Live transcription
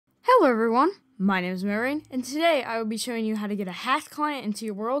Hello everyone, my name is Moraen, and today I will be showing you how to get a hacked client into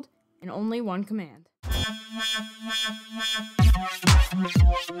your world in only one command.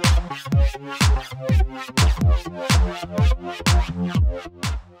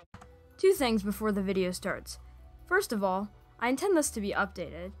 Two things before the video starts. First of all, I intend this to be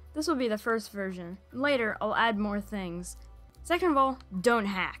updated. This will be the first version, and later I'll add more things. Second of all, don't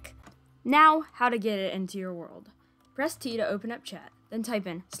hack. Now, how to get it into your world. Press T to open up chat, then type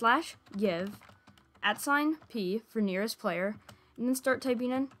in /give @P for nearest player, and then start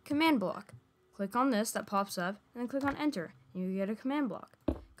typing in command block. Click on this that pops up, and then click on enter, and you get a command block.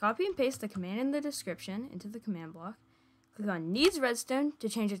 Copy and paste the command in the description into the command block. Click on needs redstone to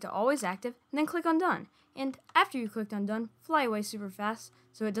change it to always active, and then click on done. And after you clicked on done, fly away super fast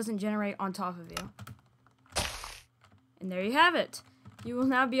so it doesn't generate on top of you. And there you have it. You will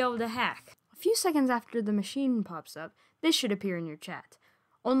now be able to hack. A few seconds after the machine pops up, this should appear in your chat.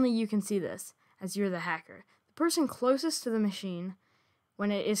 Only you can see this, as you're the hacker. The person closest to the machine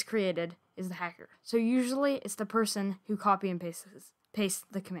when it is created is the hacker. So usually it's the person who copy and pastes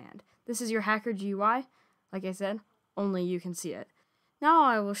the command. This is your hacker GUI. Like I said, only you can see it. Now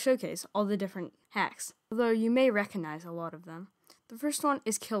I will showcase all the different hacks, although you may recognize a lot of them. The first one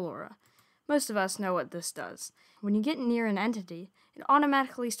is Kill Aura. Most of us know what this does. When you get near an entity, it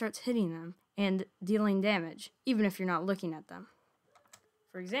automatically starts hitting them and dealing damage, even if you're not looking at them.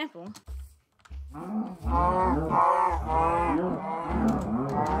 For example,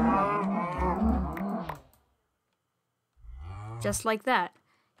 just like that.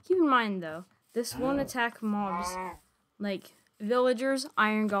 Keep in mind though, this won't attack mobs like villagers,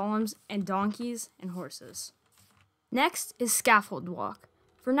 iron golems, and donkeys and horses. Next is Scaffold Walk.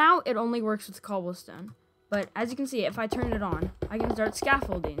 For now, it only works with cobblestone, but as you can see, if I turn it on, I can start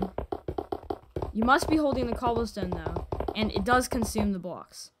scaffolding. You must be holding the cobblestone though, and it does consume the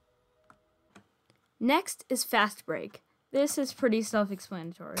blocks. Next is Fast Break. This is pretty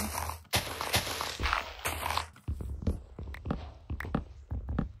self-explanatory.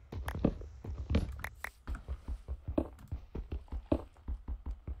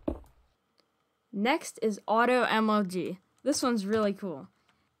 Next is Auto MLG. This one's really cool.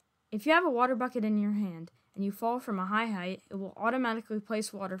 If you have a water bucket in your hand and you fall from a high height, it will automatically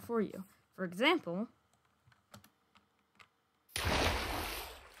place water for you. For example,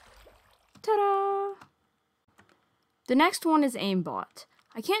 ta-da! The next one is Aimbot.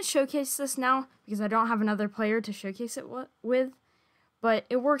 I can't showcase this now because I don't have another player to showcase it with, but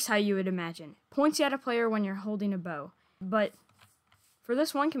it works how you would imagine. Points you at a player when you're holding a bow, but for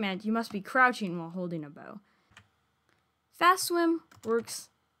this one command, you must be crouching while holding a bow. Fast Swim works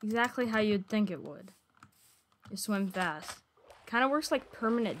exactly how you'd think it would. You swim fast. Kind of works like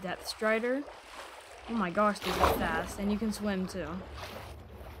Permanent Depth Strider. Oh my gosh, these are fast, and you can swim too.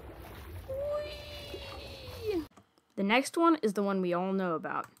 Whee! The next one is the one we all know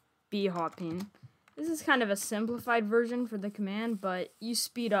about, bee hopping. This is kind of a simplified version for the command, but you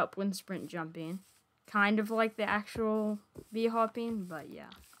speed up when sprint jumping. Kind of like the actual bee hopping, but yeah.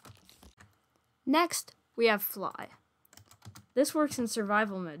 Next, we have Fly. This works in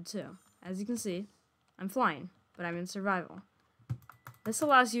survival mode too. As you can see, I'm flying, but I'm in survival. This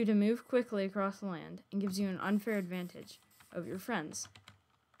allows you to move quickly across the land and gives you an unfair advantage over your friends.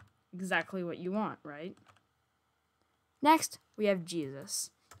 Exactly what you want, right? Next, we have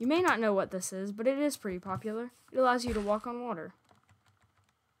Jesus. You may not know what this is, but it is pretty popular. It allows you to walk on water.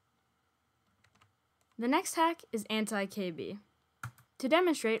 The next hack is Anti-KB. To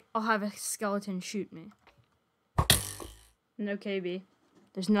demonstrate, I'll have a skeleton shoot me. No KB.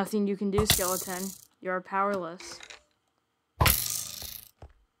 There's nothing you can do, skeleton. You are powerless.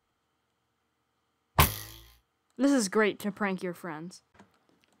 This is great to prank your friends.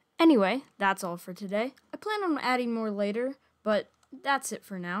 Anyway, that's all for today. I plan on adding more later, but that's it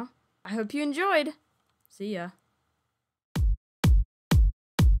for now. I hope you enjoyed. See ya.